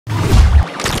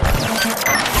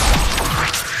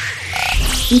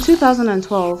In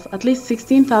 2012, at least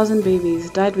 16,000 babies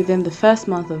died within the first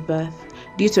month of birth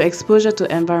due to exposure to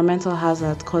environmental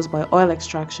hazards caused by oil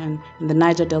extraction in the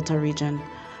Niger Delta region,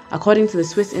 according to the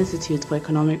Swiss Institute for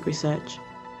Economic Research.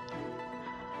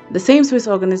 The same Swiss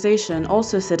organization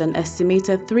also said an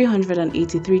estimated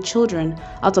 383 children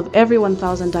out of every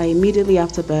 1,000 die immediately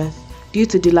after birth due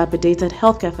to dilapidated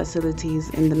healthcare facilities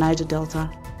in the Niger Delta.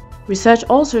 Research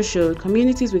also showed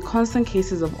communities with constant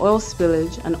cases of oil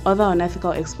spillage and other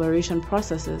unethical exploration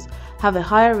processes have a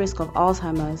higher risk of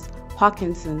Alzheimer's,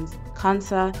 Parkinson's,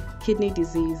 cancer, kidney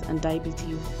disease, and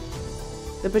diabetes.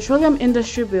 The Petroleum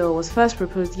Industry Bill was first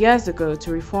proposed years ago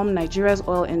to reform Nigeria's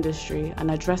oil industry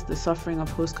and address the suffering of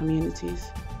host communities.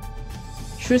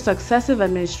 Through successive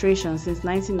administrations since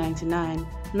 1999,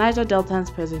 Niger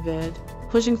Deltans persevered,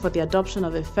 pushing for the adoption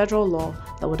of a federal law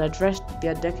that would address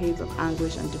their decades of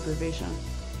anguish and deprivation.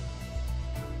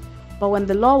 But when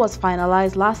the law was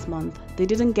finalized last month, they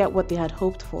didn't get what they had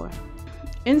hoped for.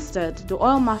 Instead, the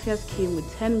oil mafias came with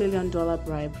 $10 million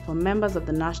bribe from members of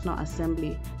the National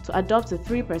Assembly to adopt a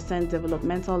 3%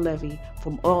 developmental levy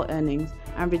from oil earnings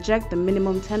and reject the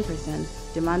minimum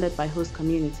 10% demanded by host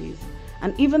communities,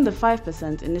 and even the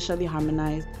 5% initially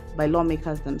harmonized by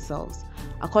lawmakers themselves,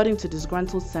 according to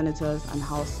disgruntled senators and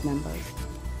House members.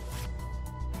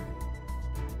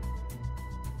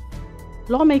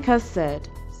 Lawmakers said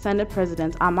Senate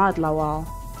President Ahmad Lawal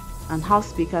and House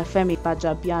Speaker Femi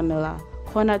Gbajabiamila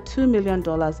cornered $2 million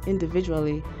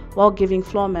individually while giving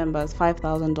floor members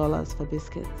 $5,000 for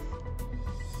biscuits.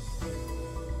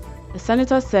 A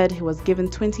senator said he was given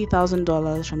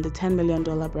 $20,000 from the $10 million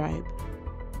bribe.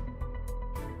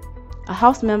 A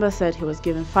House member said he was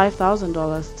given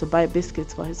 $5,000 to buy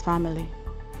biscuits for his family.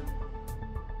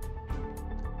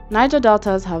 Niger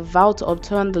Deltas have vowed to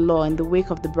overturn the law in the wake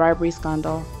of the bribery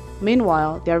scandal.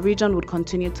 Meanwhile, their region would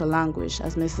continue to languish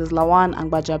as Mrs. Lawan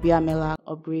and Gbajabiamila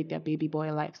upgrade their baby boy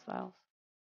lifestyles.